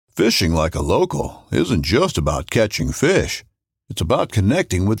Fishing like a local isn't just about catching fish. It's about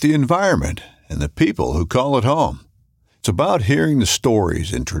connecting with the environment and the people who call it home. It's about hearing the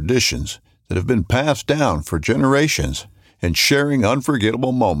stories and traditions that have been passed down for generations and sharing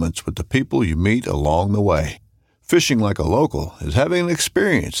unforgettable moments with the people you meet along the way. Fishing like a local is having an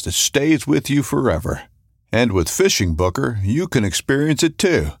experience that stays with you forever. And with Fishing Booker, you can experience it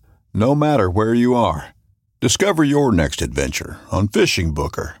too, no matter where you are. Discover your next adventure on Fishing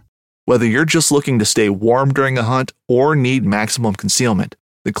Booker. Whether you're just looking to stay warm during a hunt or need maximum concealment,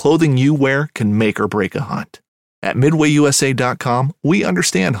 the clothing you wear can make or break a hunt. At MidwayUSA.com, we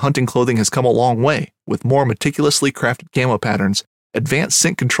understand hunting clothing has come a long way with more meticulously crafted camo patterns, advanced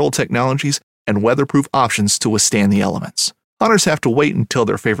scent control technologies, and weatherproof options to withstand the elements. Hunters have to wait until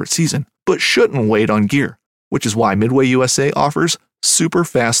their favorite season, but shouldn't wait on gear, which is why Midway USA offers super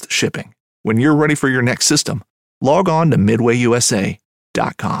fast shipping. When you're ready for your next system, log on to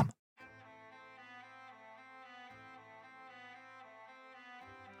MidwayUSA.com.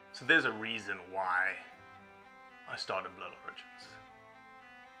 So there's a reason why I started Blood Origins.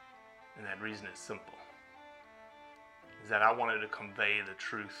 And that reason is simple. Is that I wanted to convey the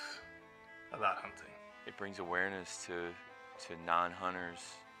truth about hunting. It brings awareness to non-hunters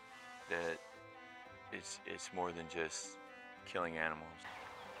that it's more than just killing animals.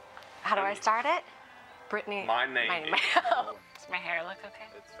 How do I start it? Brittany. My name is... Does my hair look okay?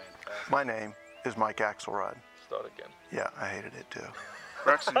 It's fantastic. My name is Mike Axelrod. Start again. Yeah, I hated it too.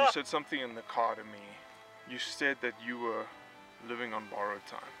 Braxton, you said something in the car to me. You said that you were living on borrowed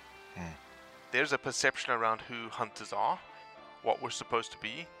time. There's a perception around who hunters are, what we're supposed to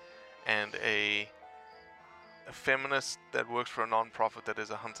be, and a feminist that works for a non-profit that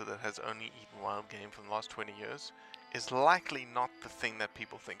is a hunter that has only eaten wild game for the last 20 years is likely not the thing that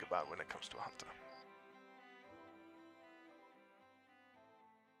people think about when it comes to a hunter.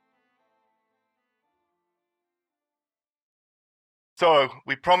 So,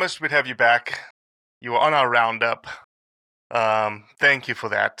 we promised we'd have you back. You were on our roundup. Thank you for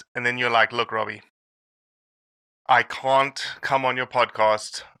that. And then you're like, look, Robbie, I can't come on your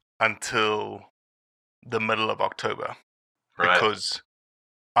podcast until the middle of October. Right. Because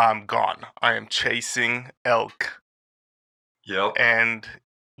I'm gone. I am chasing elk. Yep. And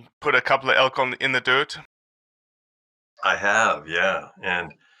put a couple of elk in the dirt. I have, yeah.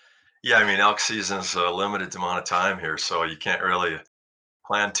 And yeah, I mean, elk season's a limited amount of time here, so you can't really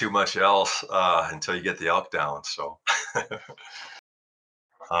plan too much else until you get the elk down. So,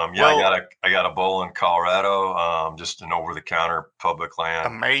 I got a bull in Colorado, just an over-the-counter public land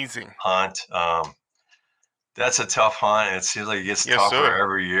Amazing hunt. That's a tough hunt. It seems like it gets tougher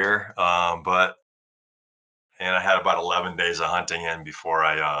every year. And I had about 11 days of hunting in before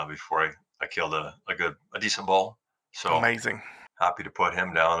I killed a decent bull. So amazing. Happy to put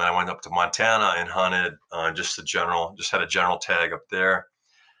him down. Then I went up to Montana and hunted just had a general tag up there.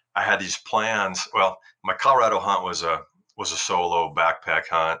 I had these plans. Well, my Colorado hunt was a solo backpack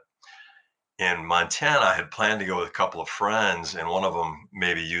hunt. In Montana, I had planned to go with a couple of friends, and one of them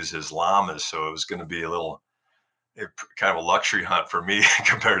maybe use his llamas. So it was going to be kind of a luxury hunt for me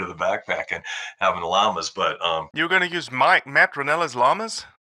compared to the backpack and having the llamas. But you were going to use Matt Ranella's llamas?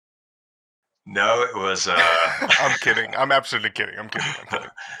 No, it was. I'm kidding. I'm absolutely kidding. I'm kidding.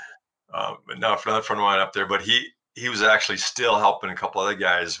 But no, for another friend of mine up there. But he was actually still helping a couple other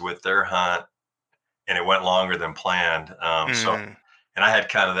guys with their hunt, and it went longer than planned. So, and I had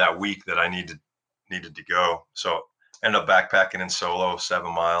kind of that week that I needed to go. So, ended up backpacking in solo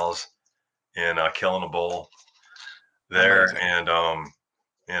 7 miles and killing a bull there. Amazing.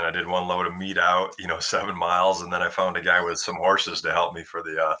 And I did one load of meat out, 7 miles, and then I found a guy with some horses to help me for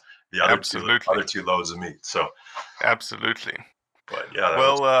the other two loads of meat. So, absolutely. But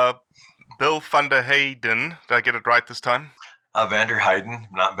yeah. Bill Vander Hayden. Did I get it right this time? Vander Hayden,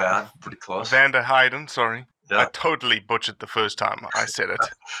 not bad, pretty close. Vander Hayden, sorry. Yeah. I totally butchered the first time I said it.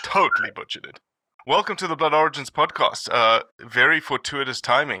 Totally butchered it. Welcome to the Blood Origins podcast. Very fortuitous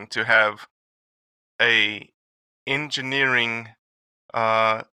timing to have a engineering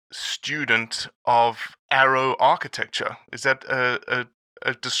student of arrow architecture. Is that a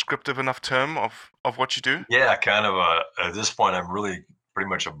descriptive enough term of what you do? Yeah, kind of. At this point, I'm really pretty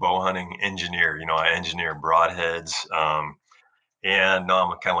much a bow hunting engineer. I engineer broadheads, and now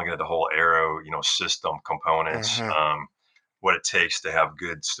I'm kind of looking at the whole arrow, system components, what it takes to have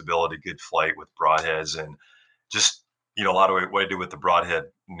good stability, good flight with broadheads, and just a lot of what I do with the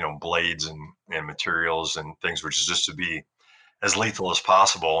broadhead, blades and materials and things, which is just to be as lethal as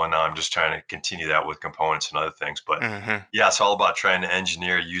possible. And now I'm just trying to continue that with components and other things. But yeah, it's all about trying to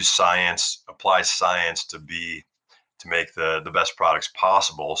engineer, use science, apply science to to make the best products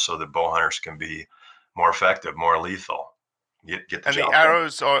possible so that bow hunters can be more effective, more lethal, get the And job the done.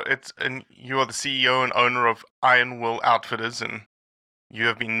 arrows are and you are the CEO and owner of Iron Will Outfitters, and you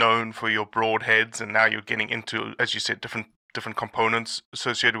have been known for your broadheads, and now you're getting into, as you said, different components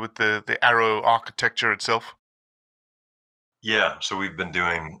associated with the arrow architecture itself. Yeah, so we've been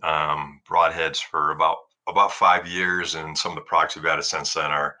doing broadheads for about 5 years, and some of the products we've added since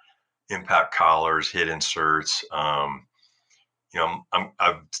then are impact collars, hit inserts. I've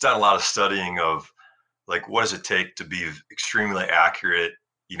done a lot of studying of like what does it take to be extremely accurate,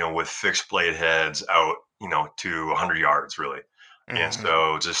 with fixed blade heads out, to 100 yards really. And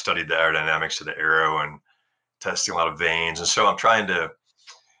so just studied the aerodynamics of the arrow and testing a lot of vanes. And so I'm trying to,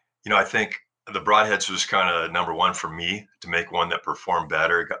 I think the broadheads was kind of number one for me to make one that performed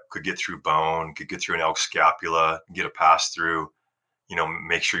better, could get through bone, could get through an elk scapula, get a pass through,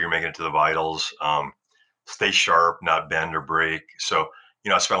 make sure you're making it to the vitals, stay sharp, not bend or break. So,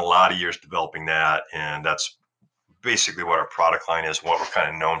 I spent a lot of years developing that, and that's basically what our product line is. What we're kind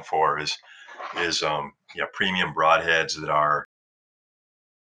of known for is premium broadheads that are,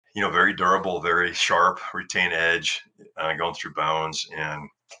 very durable, very sharp, retain edge, going through bones, and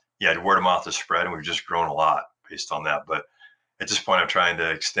word of mouth has spread, and we've just grown a lot based on that. But at this point, I'm trying to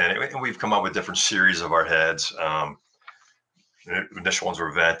extend it, and we've come up with different series of our heads. The initial ones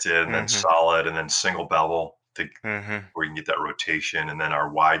were vented, and then solid, and then single bevel where you can get that rotation, and then our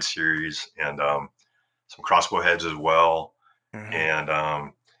wide series, and some crossbow heads as well,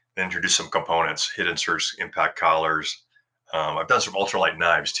 and introduce some components, hit inserts, impact collars. I've done some ultralight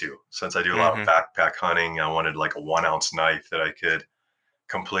knives too. Since I do a lot of backpack hunting, I wanted like a 1 ounce knife that I could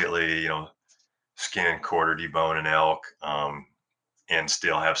completely, skin and quarter, debone an elk, and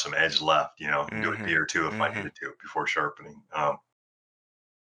still have some edge left, do a deer too if I needed to before sharpening.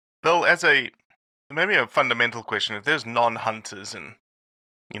 Bill, as maybe a fundamental question, if there's non-hunters and,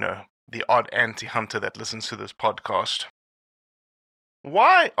 the odd anti-hunter that listens to this podcast,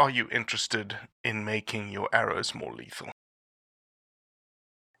 why are you interested in making your arrows more lethal?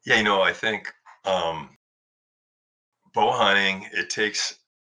 Yeah, I think bow hunting, it takes,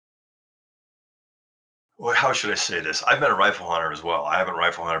 well, how should I say this? I've been a rifle hunter as well. I haven't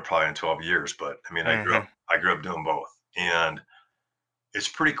rifle hunted probably in 12 years, but I mean, I grew up doing both, and it's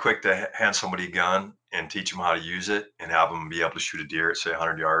pretty quick to hand somebody a gun and teach them how to use it and have them be able to shoot a deer at say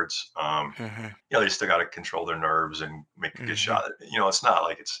 100 yards. They still got to control their nerves and make a good shot. It's not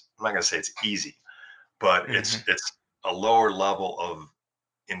like I'm not going to say it's easy, but it's a lower level of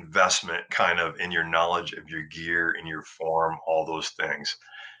investment kind of in your knowledge of your gear and your form, all those things.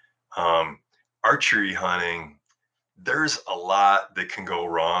 Archery hunting, there's a lot that can go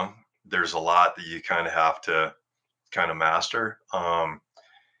wrong. There's a lot that you kind of have to kind of master.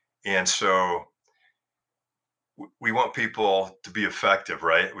 And so we want people to be effective,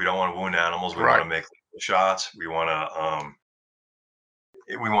 right? We don't want to wound animals. We want to make shots. We want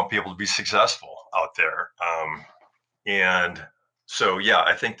people to be successful out there. And so,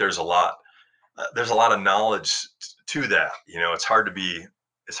 I think there's a lot of knowledge to that. It's hard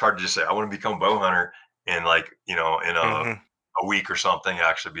to just say, I want to become a bow hunter and in a week or something,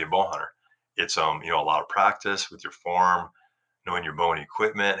 actually be a bow hunter. It's, a lot of practice with your form, knowing your bow and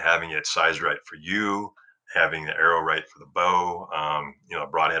equipment, having it sized right for you, having the arrow right for the bow,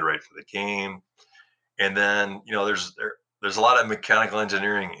 broadhead right for the game. And then, there's a lot of mechanical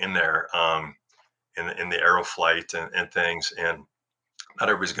engineering in there, in the arrow flight and things. And not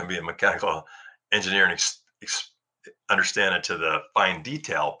everybody's going to be a mechanical engineer and understand it to the fine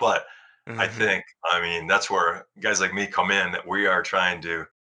detail. But I think, that's where guys like me come in, that we are trying to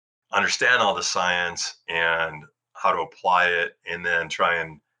understand all the science and how to apply it, and then try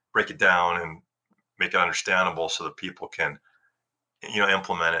and break it down and make it understandable so that people can,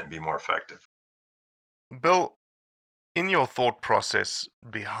 implement it and be more effective. Bill, in your thought process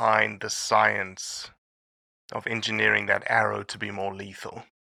behind the science of engineering that arrow to be more lethal,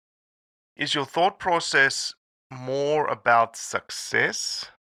 is your thought process more about success?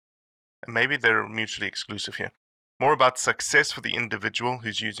 And maybe they're mutually exclusive here. More about success for the individual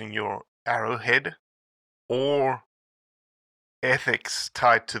who's using your arrowhead, or ethics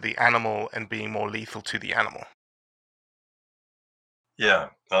tied to the animal and being more lethal to the animal? Yeah.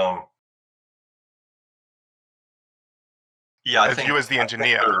 I think you as the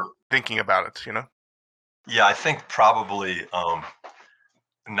engineer thinking about it, Yeah, I think probably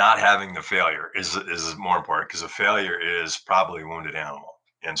not having the failure is more important, because a failure is probably a wounded animal.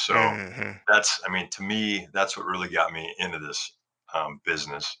 And so to me, that's what really got me into this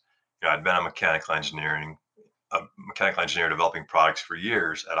business. I'd been a mechanical engineer developing products for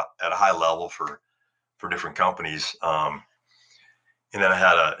years at a high level for for different companies. And then I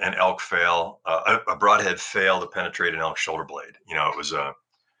had an elk fail, a broadhead fail to penetrate an elk shoulder blade. It was a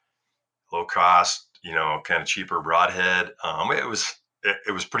low cost, kind of cheaper broadhead. It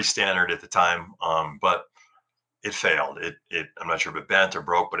was pretty standard at the time, but it failed. I'm not sure if it bent or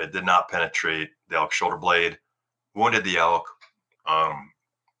broke, but it did not penetrate the elk shoulder blade. Wounded the elk.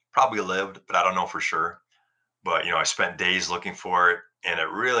 Probably lived, but I don't know for sure. But I spent days looking for it, and it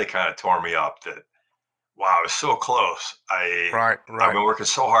really kind of tore me up. That wow, it was so close. Right. I've been working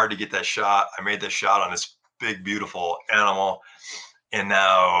so hard to get that shot. I made that shot on this big, beautiful animal, and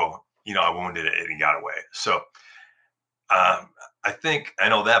now I wounded it and it got away. So I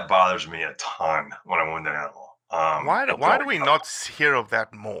know that bothers me a ton when I wound an animal. Why do we not hear of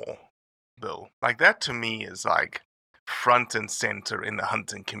that more, Bill? Like, that to me is like front and center in the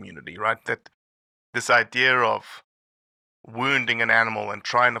hunting community, right? That this idea of wounding an animal and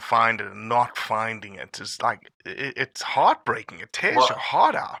trying to find it and not finding it is like, it's heartbreaking. It tears your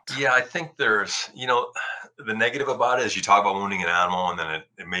heart out. Yeah, I think there's, the negative about it is you talk about wounding an animal, and then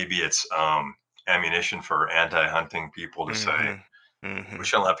maybe it's ammunition for anti-hunting people to say we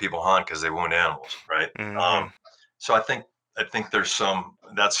shouldn't let people hunt because they wound animals, right? So I think there's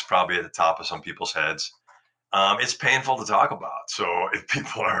that's probably at the top of some people's heads. It's painful to talk about. So if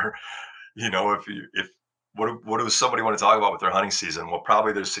people are, what does somebody want to talk about with their hunting season? Well,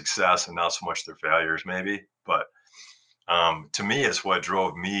 probably their success and not so much their failures, maybe. But to me, it's what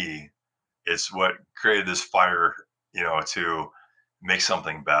drove me. It's what created this fire, to make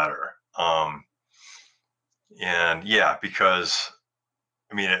something better. And yeah, because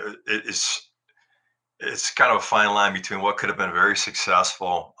it's kind of a fine line between what could have been very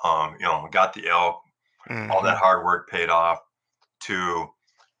successful, got the elk, all that hard work paid off, to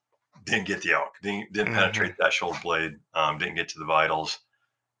didn't get the elk, didn't penetrate that shoulder blade, didn't get to the vitals,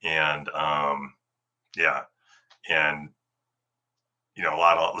 and a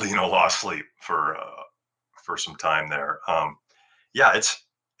lot of lost sleep for some time there.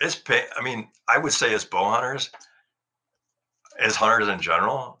 It's pain. I would say as bow hunters, as hunters in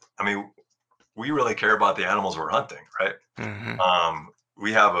general, we really care about the animals we're hunting, right?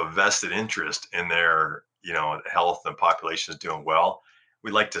 We have a vested interest in their health and population is doing well. We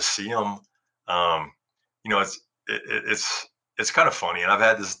like to see them. It's kind of funny, and I've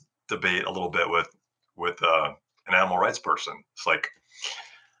had this debate a little bit with an animal rights person. It's like,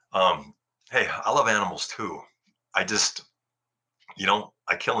 hey, I love animals too. I just,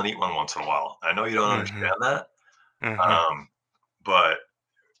 I kill and eat one once in a while. I know you don't understand that, but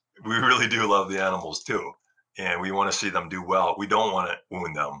we really do love the animals too, and we want to see them do well. We don't want to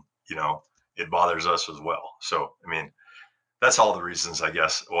wound them. It bothers us as well. So, that's all the reasons, I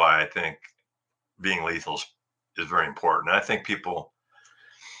guess, why I think being lethal is very important. And I think people,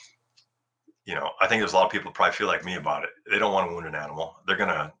 I think there's a lot of people who probably feel like me about it. They don't want to wound an animal. They're going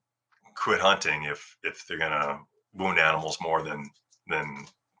to quit hunting if they're going to wound animals more than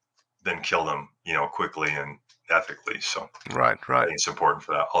kill them, quickly and ethically. So right. I think it's important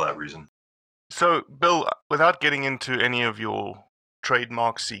for all that reason. So, Bill, without getting into any of your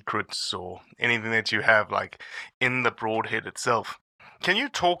trademark secrets or anything that you have like in the broadhead itself, can you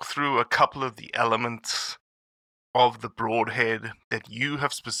talk through a couple of the elements of the broadhead that you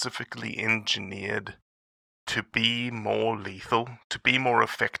have specifically engineered to be more lethal, to be more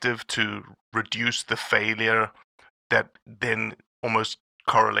effective, to reduce the failure that then almost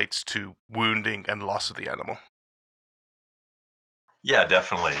correlates to wounding and loss of the animal? Yeah,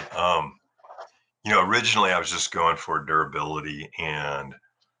 definitely. Originally I was just going for durability, and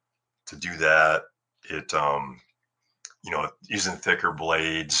to do that, it, using thicker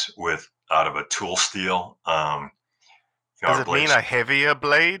blades out of a tool steel. Does it mean a heavier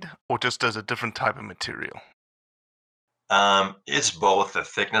blade, or just as a different type of material? It's both the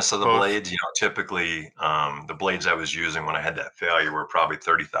thickness of the blades. Typically, the blades I was using when I had that failure were probably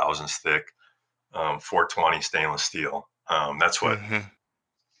 30 thousandths thick, 420 stainless steel. That's what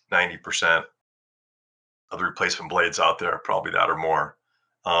 90% of the replacement blades out there are probably that or more,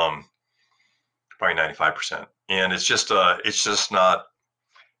 probably 95%. And it's just not,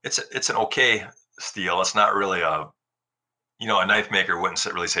 it's an okay steel. It's not really a knife maker wouldn't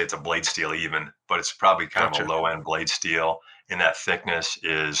really say it's a blade steel even, but it's probably kind of a low end blade steel. And that thickness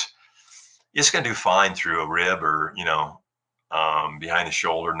it's going to do fine through a rib or, behind the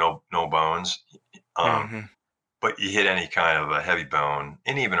shoulder, no bones. But you hit any kind of a heavy bone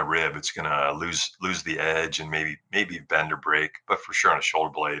and even a rib, it's going to lose the edge and maybe bend or break. But for sure on a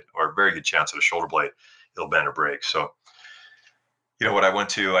shoulder blade, or a very good chance at a shoulder blade, it'll bend or break. So, what I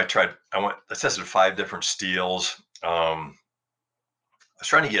tested 5 different steels. I was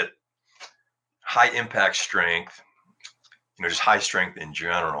trying to get high impact strength, just high strength in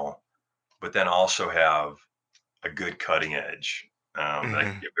general, but then also have a good cutting edge that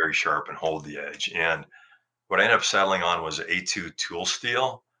can get very sharp and hold the edge. And what I ended up settling on was A2 tool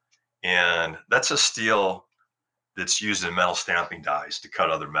steel. And that's a steel that's used in metal stamping dies to cut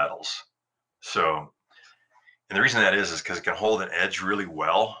other metals. So, and the reason that is because it can hold an edge really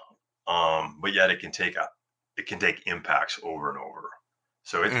well, but yet it can take impacts over and over.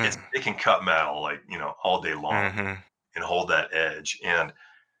 So it can cut metal all day long and hold that edge. And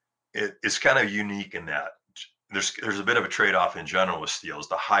it's kind of unique in that there's a bit of a trade-off in general with steels.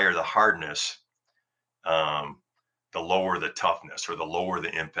 The higher the hardness, the lower the toughness, or the lower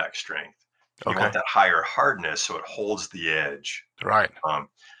the impact strength. You want that higher hardness so it holds the edge. Right.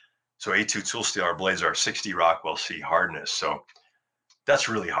 So A2 tool steel, our blades are 60 Rockwell C hardness. So that's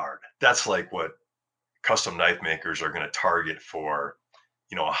really hard. That's like what custom knife makers are going to target for,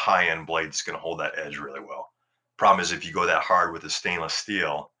 a high-end blade that's going to hold that edge really well. Problem is, if you go that hard with a stainless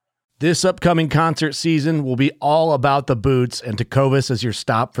steel. This upcoming concert season will be all about the boots, and Tecovas is your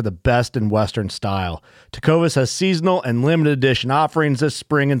stop for the best in Western style. Tecovas has seasonal and limited edition offerings this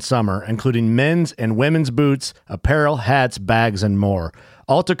spring and summer, including men's and women's boots, apparel, hats, bags, and more.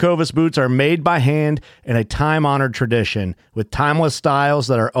 All Tecovas boots are made by hand in a time-honored tradition with timeless styles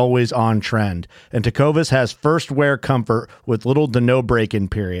that are always on trend. And Tecovas has first wear comfort with little to no break-in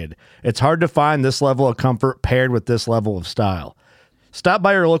period. It's hard to find this level of comfort paired with this level of style. Stop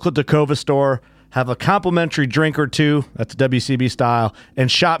by your local Tecovas store, have a complimentary drink or two, that's WCB style,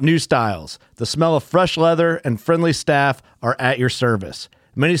 and shop new styles. The smell of fresh leather and friendly staff are at your service.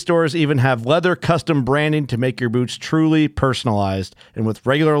 Many stores even have leather custom branding to make your boots truly personalized. And with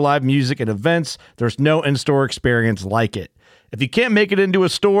regular live music and events, there's no in-store experience like it. If you can't make it into a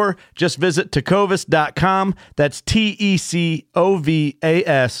store, just visit tecovas.com. That's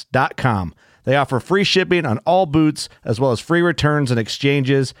TECOVAS.com. They offer free shipping on all boots, as well as free returns and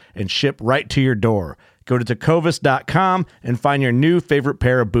exchanges, and ship right to your door. Go to tecovas.com and find your new favorite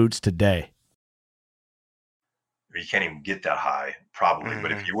pair of boots today. You can't even get that high, probably,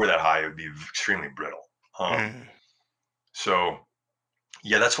 but if you were that high, it would be extremely brittle. So,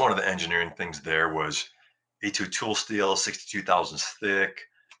 yeah, that's one of the engineering things there was A2 tool steel, 62 thousandths thick.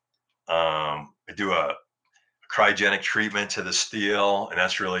 I do a cryogenic treatment to the steel, and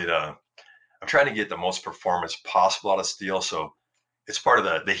that's really I'm trying to get the most performance possible out of steel. So it's part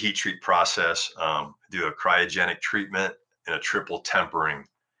of the heat treat process. Do a cryogenic treatment and a triple tempering,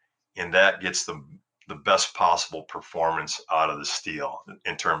 and that gets the best possible performance out of the steel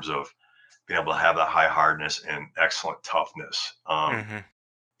in terms of being able to have that high hardness and excellent toughness.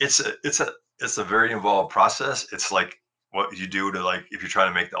 It's a very involved process. It's like what you do to, like, if you're trying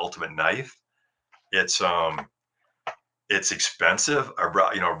to make the ultimate knife. It's expensive. Our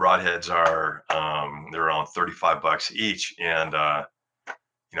broadheads are they're around $35 each, and so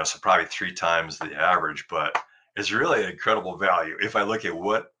probably 3 times the average, but it's really an incredible value if I look at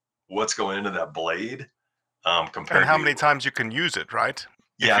what's going into that blade compared and how many times you can use it, right?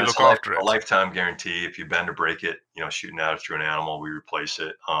 Yeah, if you look after it. A lifetime guarantee. If you bend or break it, shooting at it through an animal, we replace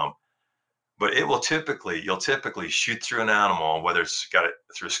it. But you'll typically shoot through an animal, whether it's got it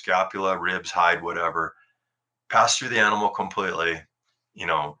through scapula, ribs, hide, whatever, pass through the animal completely,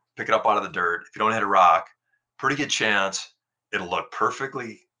 pick it up out of the dirt. If you don't hit a rock, pretty good chance it'll look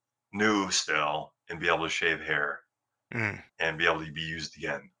perfectly new still and be able to shave hair and be able to be used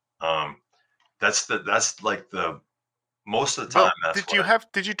again. That's like the most of the time.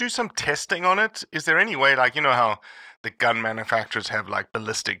 Did you do some testing on it? Is there any way, like, how the gun manufacturers have like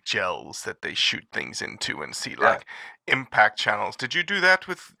ballistic gels that they shoot things into and see like impact channels? Did you do that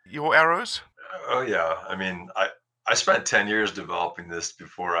with your arrows? Oh yeah. I mean, I spent 10 years developing this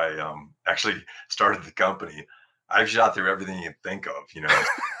before I actually started the company. I've shot through everything you think of,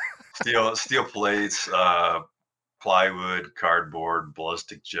 steel plates, plywood, cardboard,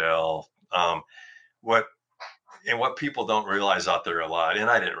 ballistic gel. What people don't realize out there a lot, and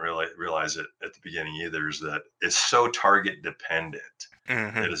I didn't really realize it at the beginning either, is that it's so target dependent.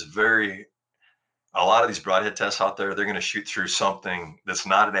 It is a lot of these broadhead tests out there, they're going to shoot through something that's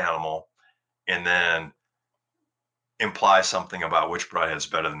not an animal and then imply something about which broadhead is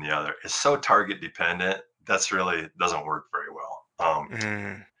better than the other. It's so target dependent. That's really doesn't work very well.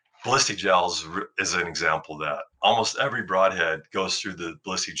 Ballistic gels is an example of that. Almost every broadhead goes through the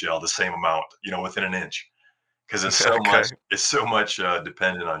ballistic gel the same amount, within an inch, because it's so much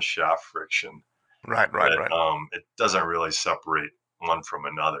dependent on shaft friction. Right. It doesn't really separate one from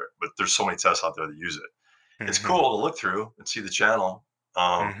another. But there's so many tests out there that use it. It's cool to look through and see the channel,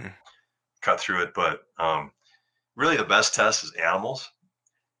 cut through it. But really, the best test is animals,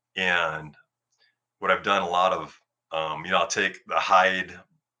 and what I've done a lot of, I'll take the hide,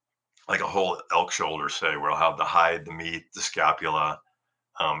 like a whole elk shoulder, say, where I'll have the hide, the meat, the scapula,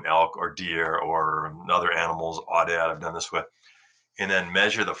 elk or deer or other animals, aoudad I've done this with, and then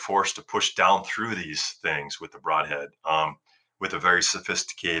measure the force to push down through these things with the broadhead, with a very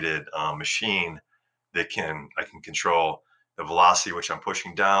sophisticated machine that I can control the velocity which I'm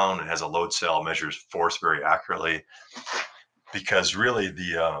pushing down, and has a load cell, measures force very accurately. Because really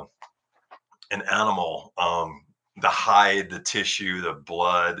an animal, the hide, the tissue, the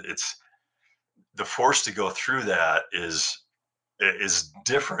blood, it's the force to go through that is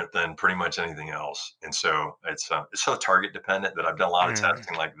different than pretty much anything else. And so it's so target dependent that I've done a lot of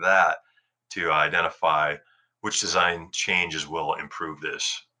testing like that to identify which design changes will improve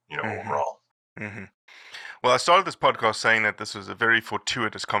this, overall. Well, I started this podcast saying that this was a very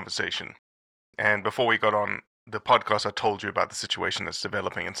fortuitous conversation. And before we got on the podcast, I told you about the situation that's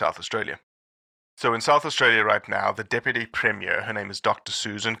developing in South Australia. So in South Australia right now, the Deputy Premier, her name is Dr.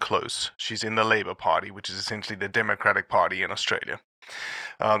 Susan Close. She's in the Labour Party, which is essentially the Democratic Party in Australia.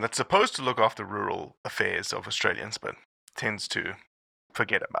 That's supposed to look after rural affairs of Australians, but tends to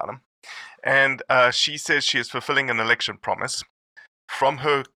forget about them. And she says she is fulfilling an election promise from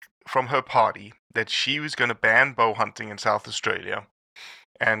her party that she was going to ban bow hunting in South Australia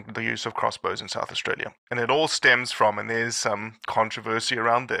and the use of crossbows in South Australia. And it all stems from, and there's some controversy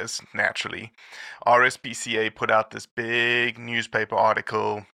around this, naturally, RSPCA put out this big newspaper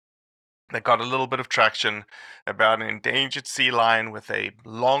article that got a little bit of traction about an endangered sea lion with a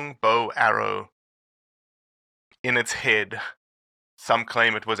long bow arrow in its head. Some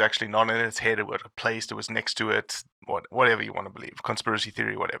claim it was actually not in its head, it was placed, it was next to it, whatever you want to believe. Conspiracy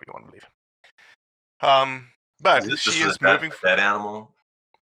theory, whatever you want to believe. But she is moving... Dead animal?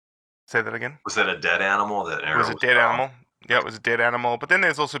 Say that again? Was that a dead animal? It was a dead animal. Yeah, it was a dead animal. But then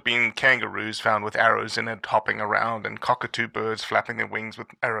there's also been kangaroos found with arrows in it, hopping around, and cockatoo birds flapping their wings with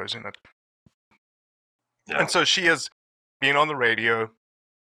arrows in it. Yeah. And so she has been on the radio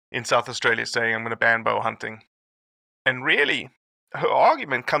in South Australia saying, I'm going to ban bow hunting. And really, her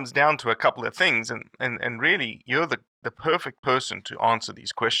argument comes down to a couple of things. And really, you're the perfect person to answer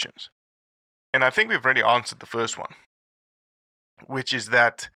these questions. And I think we've already answered the first one, which is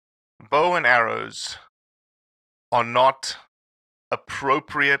that bow and arrows are not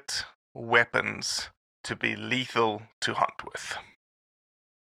appropriate weapons to be lethal to hunt with.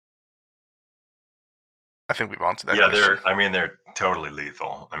 I think we've answered that question. They're totally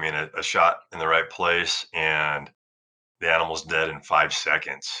lethal. I mean, a shot in the right place and the animal's dead in 5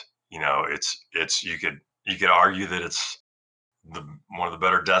 seconds. It's you could argue that it's one of the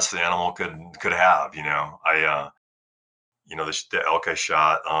better deaths the animal could have. The elk I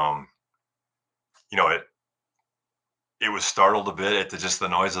shot, it was startled a bit at just the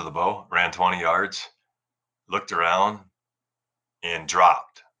noise of the bow, ran 20 yards, looked around, and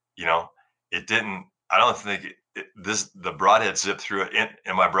dropped. It didn't, I don't think the broadhead zipped through it,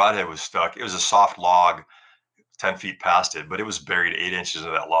 and my broadhead was stuck. It was a soft log 10 feet past it, but it was buried 8 inches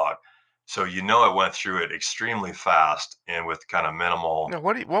of that log. So it went through it extremely fast and with kind of minimal. Now,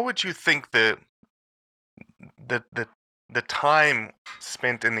 what would you think the time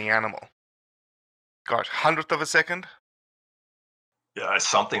spent in the animal? Gosh, 100th of a second? Yeah,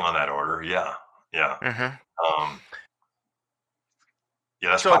 something on that order. Yeah. Mm-hmm.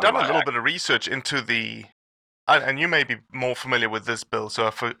 That's so I've done a little bit of research into and you may be more familiar with this, Bill,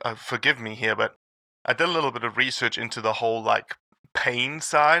 so forgive me here, but I did a little bit of research into the whole pain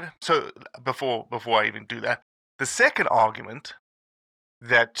side. So before I even do that, the second argument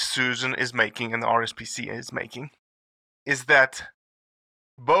that Susan is making and the RSPCA is making is that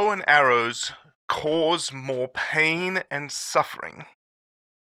bow and arrows cause more pain and suffering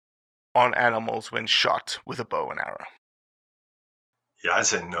on animals when shot with a bow and arrow. Yeah, I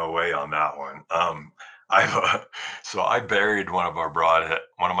said no way on that one. I buried one of my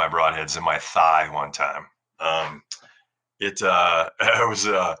broadheads in my thigh one time. I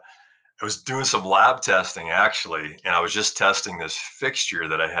was doing some lab testing actually, and I was just testing this fixture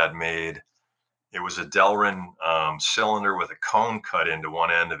that I had made. It was a Delrin cylinder with a cone cut into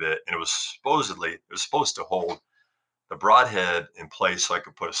one end of it, and it was supposed to hold the broadhead in place so I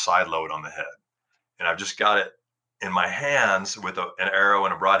could put a side load on the head. And I've just got it in my hands with an arrow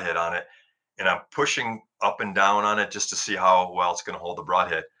and a broadhead on it, and I'm pushing up and down on it just to see how well it's going to hold the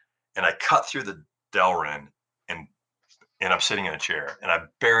broadhead. And I cut through the Delrin, and I'm sitting in a chair, and I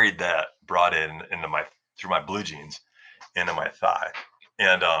buried that broadhead through my blue jeans into my thigh.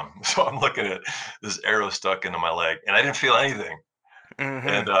 And so I'm looking at this arrow stuck into my leg, and I didn't feel anything. Mm-hmm.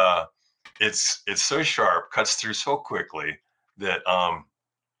 And it's so sharp, cuts through so quickly that I'm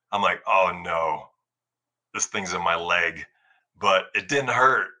like, oh no, this thing's in my leg, but it didn't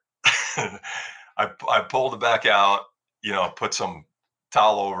hurt. I pulled it back out, put some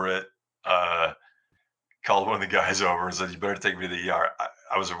towel over it, called one of the guys over and said, "You better take me to the ER."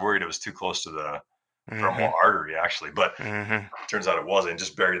 I was worried it was too close to the femoral artery, actually, but turns out it wasn't,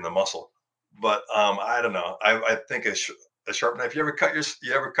 just buried in the muscle. But I don't know. I think a sharp knife. You ever cut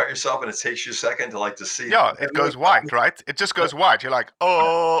yourself and it takes you a second to see? Yeah, it goes white, right? It just goes white. You're like,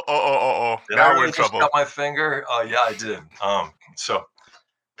 oh. Did Now I we're really in just trouble. cut my finger? Oh yeah, I did. So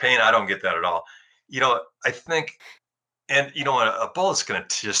pain, I don't get that at all. I think, and a bullet's going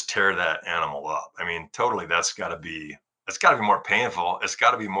to just tear that animal up. I mean, totally. It's got to be more painful. It's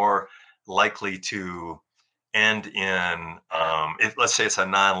got to be more likely to end in, if let's say it's a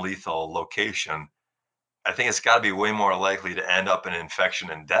non-lethal location, I think it's got to be way more likely to end up in infection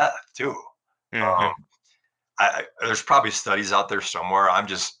and death too. There's probably studies out there somewhere.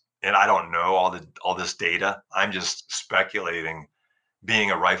 And I don't know all this data. I'm just speculating,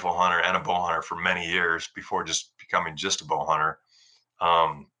 being a rifle hunter and a bow hunter for many years before just becoming just a bow hunter.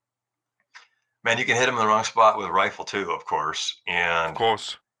 Man, you can hit them in the wrong spot with a rifle too, of course. And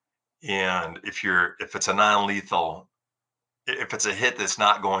if it's a non-lethal, if it's a hit that's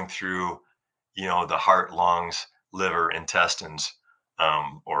not going through, the heart, lungs, liver, intestines,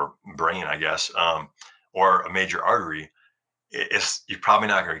 or brain, I guess, or a major artery, you're probably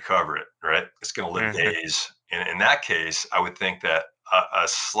not going to recover it, right? It's going to live days. And in that case, I would think that a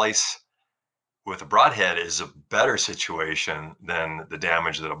slice with a broadhead is a better situation than the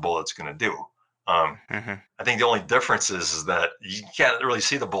damage that a bullet's going to do. I think the only difference is that you can't really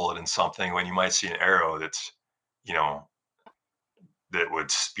see the bullet in something when you might see an arrow that's, that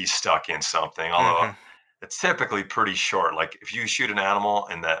would be stuck in something. Although it's typically pretty short. Like if you shoot an animal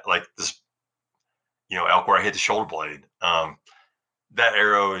and that, like this, elk where I hit the shoulder blade, that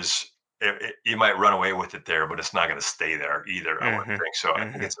arrow is, you might run away with it there, but it's not going to stay there either. I wouldn't think so. I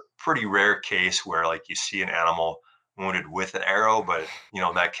think it's a pretty rare case where like you see an animal wounded with an arrow, but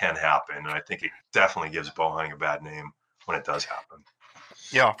that can happen. And I think it definitely gives bow hunting a bad name when it does happen.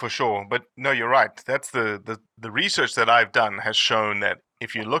 Yeah, for sure. But no, you're right. That's the research that I've done has shown that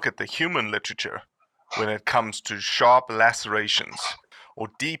if you look at the human literature, when it comes to sharp lacerations or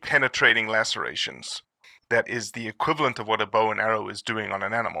deep penetrating lacerations, that is the equivalent of what a bow and arrow is doing on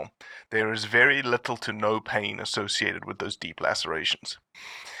an animal. There is very little to no pain associated with those deep lacerations.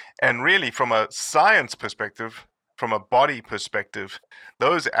 And really, from a science perspective, from a body perspective,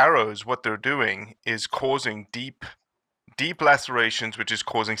 those arrows, what they're doing is causing deep lacerations, which is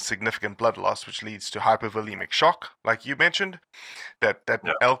causing significant blood loss, which leads to hypovolemic shock, like you mentioned. That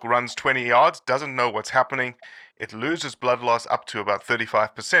elk runs 20 yards, doesn't know what's happening. It loses blood loss up to about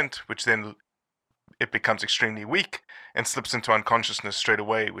 35%, which then it becomes extremely weak and slips into unconsciousness straight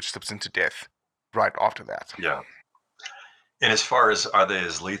away, which slips into death right after that. Yeah. And as far as are they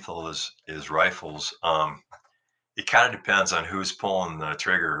as lethal as rifles, it kind of depends on who's pulling the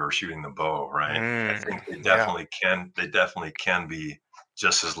trigger or shooting the bow, right? I think they definitely can. They definitely can be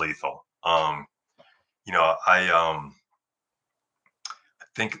just as lethal. I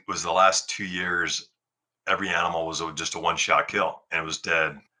think it was the last 2 years, every animal was just a one-shot kill, and it was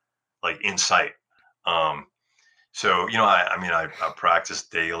dead, like in sight. So I practice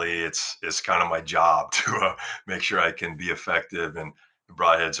daily. It's kind of my job to make sure I can be effective and the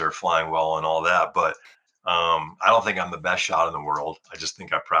broadheads are flying well and all that, but. I don't think I'm the best shot in the world. I just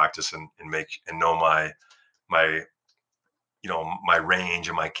think I practice and know my range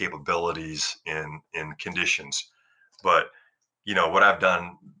and my capabilities in conditions. But what I've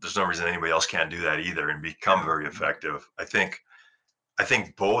done, there's no reason anybody else can't do that either and become very effective. I think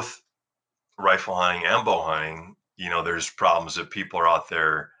both rifle hunting and bow hunting, there's problems that people are out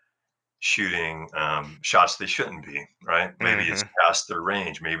there shooting shots they shouldn't be, right? Maybe it's past their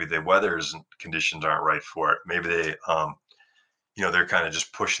range. Maybe the weather's conditions aren't right for it. Maybe they, they're kind of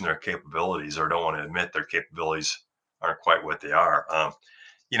just pushing their capabilities or don't want to admit their capabilities aren't quite what they are.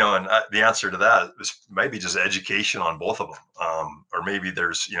 And the answer to that is maybe just education on both of them. Or maybe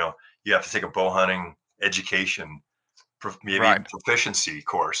there's, you have to take a bow hunting education, maybe proficiency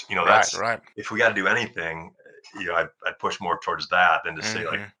course. That's right. If we got to do anything, I'd push more towards that than to say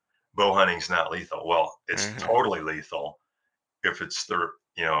like, bow hunting's not lethal. Well, it's totally lethal if it's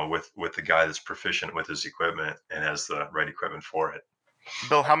with the guy that's proficient with his equipment and has the right equipment for it.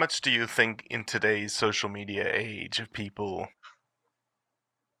 Bill, how much do you think in today's social media age of people,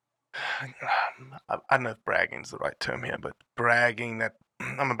 I don't know if bragging is the right term here, but bragging that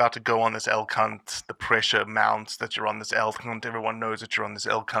I'm about to go on this elk hunt, the pressure mounts that you're on this elk hunt, everyone knows that you're on this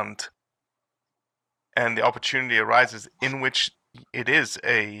elk hunt, and the opportunity arises in which it is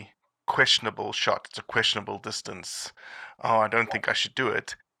a questionable shot. It's a questionable distance. Oh, I don't think I should do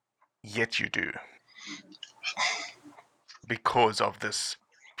it. Yet you do. Because of this,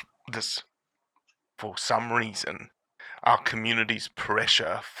 for some reason, our community's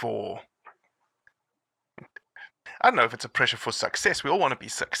pressure for, I don't know if it's a pressure for success. We all want to be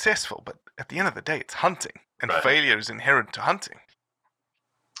successful, but at the end of the day, it's hunting. And Right. failure is inherent to hunting.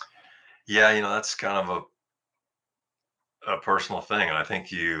 Yeah, that's kind of a personal thing, and I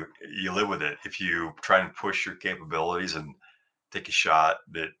think you live with it. If you try and push your capabilities and take a shot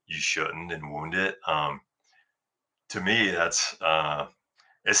that you shouldn't and wound it, to me that's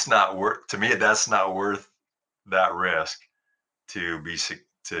it's not worth. To me, that's not worth that risk to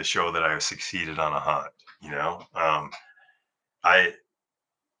show that I succeeded on a hunt. I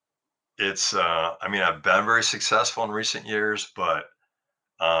it's I mean, I've been very successful in recent years, but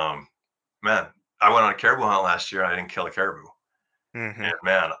man, I went on a caribou hunt last year. I didn't kill a caribou. Mm-hmm. And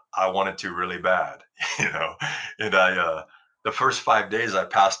man, I wanted to really bad, And the first 5 days I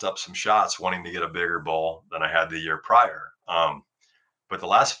passed up some shots wanting to get a bigger bull than I had the year prior. But the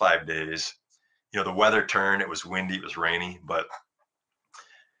last 5 days, the weather turned. It was windy. It was rainy, but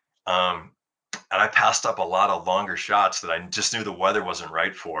and I passed up a lot of longer shots that I just knew the weather wasn't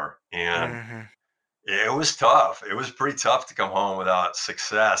right for, and Mm-hmm. it was tough. It was pretty tough to come home without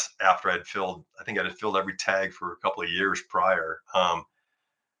success after I think I'd filled every tag for a couple of years prior.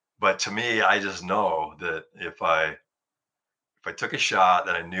 But to me, I just know that if I took a shot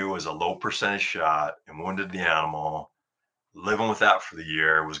that I knew was a low percentage shot and wounded the animal, living with that for the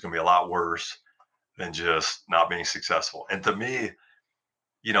year was going to be a lot worse than just not being successful. And to me,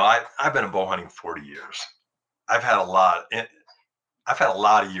 I've been bow hunting 40 years. I've had a lot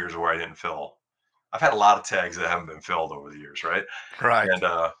of years where I didn't fill. I've had a lot of tags that haven't been filled over the years, right? Right. And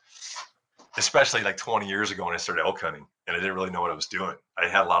especially like 20 years ago when I started elk hunting, and I didn't really know what I was doing. I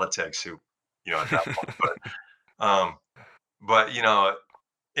had a lot of tag soup, at that point. But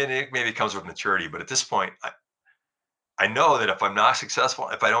and it maybe comes with maturity. But at this point, I know that if I'm not successful,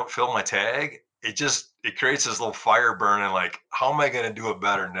 if I don't fill my tag, it creates this little fire burning. Like, how am I going to do it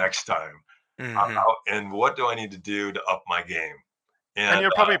better next time? Mm-hmm. And what do I need to do to up my game? And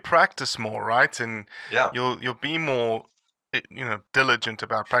you'll probably practice more, right? And yeah, you'll be more, diligent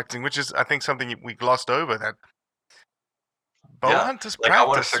about practicing, which is, I think, something we glossed over. That bow hunters like I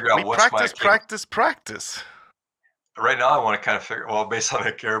want to practice. figure out We what's practice. Right now, I want to kind of figure. Well, based on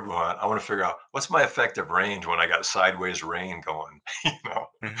the caribou hunt, I want to figure out what's my effective range when I got sideways rain going. Oh,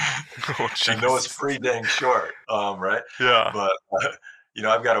 I know it's Jesus. pretty dang short, right? Yeah. But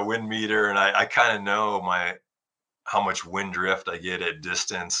I've got a wind meter, and I kind of know how much wind drift I get at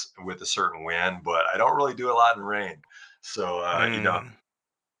distance with a certain wind, but I don't really do a lot in rain. So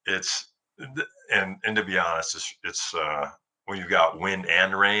it's and to be honest, it's when you've got wind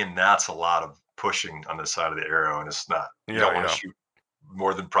and rain, that's a lot of pushing on the side of the arrow, and it's not. You don't want to shoot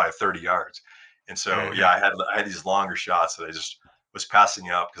more than probably 30 yards. And so I had these longer shots that I just was passing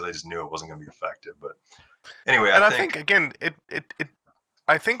up because I just knew it wasn't going to be effective. But anyway, and I think again,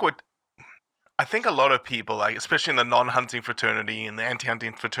 I think a lot of people, like especially in the non-hunting fraternity and the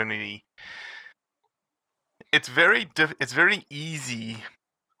anti-hunting fraternity, it's very easy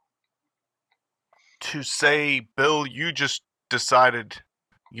to say, Bill, you just decided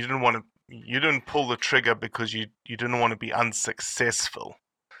you didn't pull the trigger because you didn't want to be unsuccessful.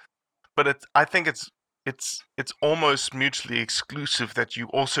 But I think it's almost mutually exclusive that you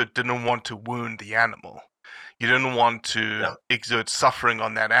also didn't want to wound the animal. You didn't want to exert suffering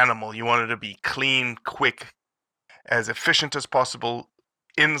on that animal. You wanted to be clean, quick, as efficient as possible,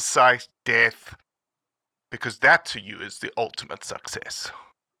 insight, death, because that to you is the ultimate success.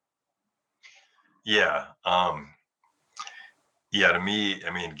 Yeah. To me, I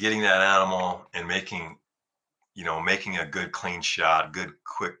mean, getting that animal and making a good clean shot, good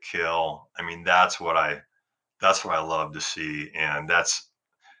quick kill. I mean, that's what I love to see. And that's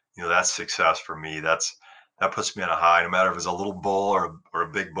success for me. That puts me on a high, no matter if it's a little bull or a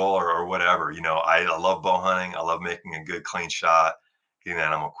big bull or whatever. I love bow hunting. I love making a good clean shot, getting that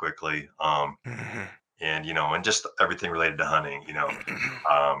animal quickly. And and just everything related to hunting,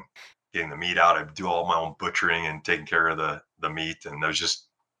 getting the meat out. I do all my own butchering and taking care of the meat. And I was just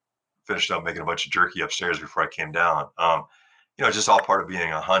finished up making a bunch of jerky upstairs before I came down. Just all part of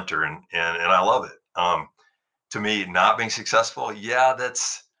being a hunter, and I love it. To me, not being successful,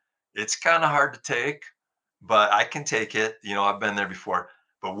 it's kind of hard to take, but I can take it. I've been there before.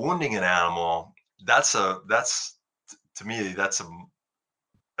 But wounding an animal, that's to me, that's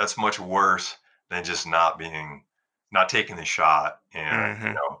much worse than just not taking the shot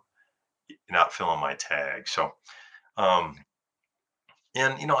and not filling my tag. So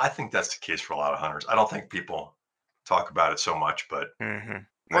And, I think that's the case for a lot of hunters. I don't think people talk about it so much, but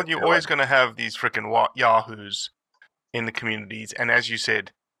Well, you're always going to have these freaking yahoos in the communities. And as you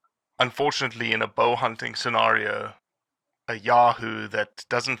said, unfortunately, in a bow hunting scenario, a yahoo that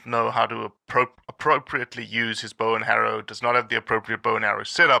doesn't know how to appropriately use his bow and arrow, does not have the appropriate bow and arrow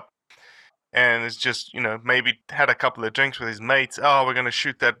setup, and is just, maybe had a couple of drinks with his mates. Oh, we're going to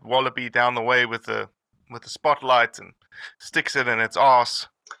shoot that wallaby down the way with the spotlight, and sticks it in its arse.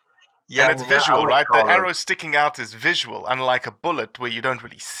 Yeah, and it's visual, right? The arrow sticking out is visual, unlike a bullet where you don't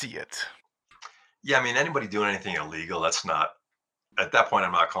really see it. Yeah, I mean, anybody doing anything illegal, that's not, at that point,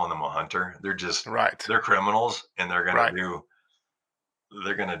 I'm not calling them a hunter. They're just, they're criminals, and they're going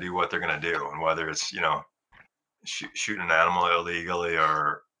to do what they're going to do. And whether it's, shooting an animal illegally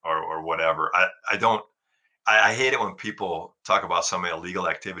or whatever. I hate it when people talk about some illegal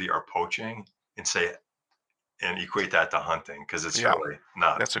activity or poaching and equate that to hunting, because it's really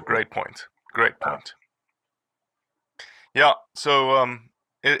not. That's a great point. Great point. Yeah. So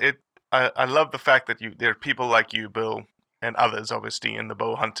I love the fact that there are people like you, Bill, and others, obviously, in the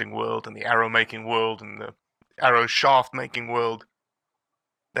bow hunting world and the arrow making world and the arrow shaft making world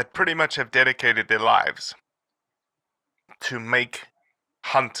that pretty much have dedicated their lives to make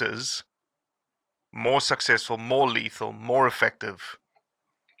hunters more successful, more lethal, more effective,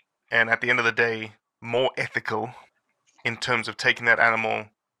 and at the end of the day, more ethical in terms of taking that animal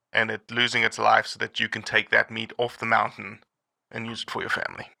and it losing its life so that you can take that meat off the mountain and use it for your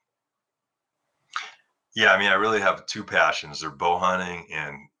family. Yeah, I mean, I really have two passions. They're bow hunting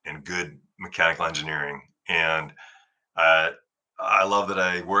and good mechanical engineering. And I love that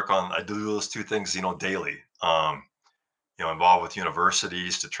I do those two things, daily. Involved with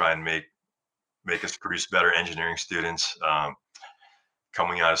universities to try and make us produce better engineering students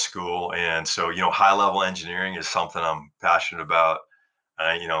coming out of school. And so, high level engineering is something I'm passionate about,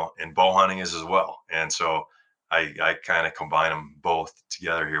 and bow hunting is as well. And so I kind of combine them both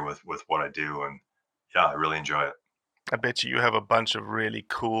together here with what I do. And yeah, I really enjoy it. I bet you have a bunch of really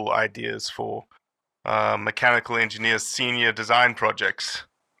cool ideas for mechanical engineers' senior design projects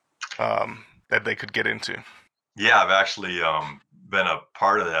that they could get into. Yeah, I've actually been a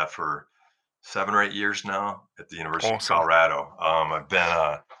part of that for 7 or 8 years now at the University of Colorado. I've been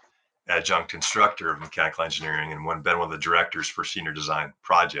an adjunct instructor of mechanical engineering and been one of the directors for senior design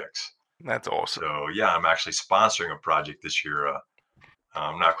projects. That's awesome. So yeah, I'm actually sponsoring a project this year.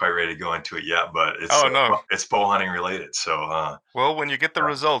 I'm not quite ready to go into it yet, but it's bow hunting related. So well, when you get the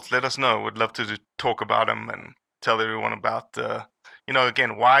results, let us know. We'd love to talk about them and tell everyone about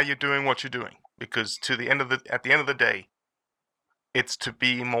again, why you're doing what you're doing. Because at the end of the day, it's to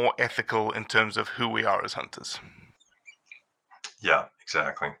be more ethical in terms of who we are as hunters. Yeah,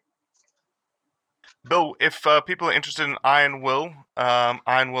 exactly. Bill, if people are interested in Iron Will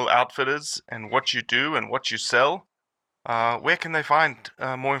Outfitters, and what you do and what you sell, where can they find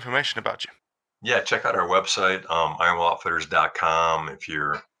more information about you? Yeah, check out our website, ironwilloutfitters.com. If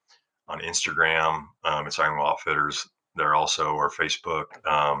you're on Instagram, it's Iron Will Outfitters there also, or Facebook.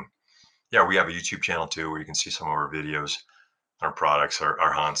 Yeah, we have a YouTube channel too where you can see some of our videos, our products,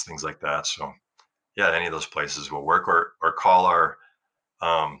 our hunts, things like that. So yeah, any of those places will work, or call our,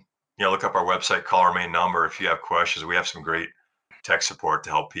 look up our website, call our main number if you have questions. We have some great tech support to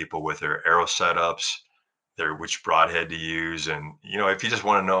help people with their arrow setups, which broadhead to use. And, if you just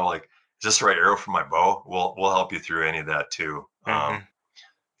want to know, like, is this the right arrow for my bow? We'll help you through any of that too.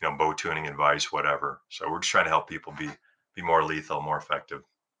 Bow tuning advice, whatever. So we're just trying to help people be more lethal, more effective.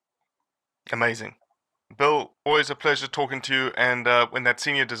 Amazing. Bill, always a pleasure talking to you. And when that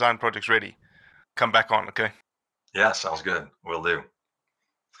senior design project's ready, come back on, okay? Yeah, sounds good. Will do. All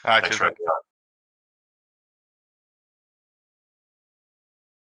right, thanks cheers.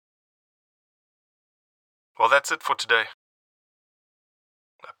 Well, that's it for today.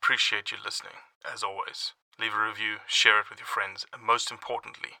 I appreciate you listening, as always. Leave a review, share it with your friends, and most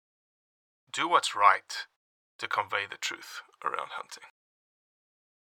importantly, do what's right to convey the truth around hunting.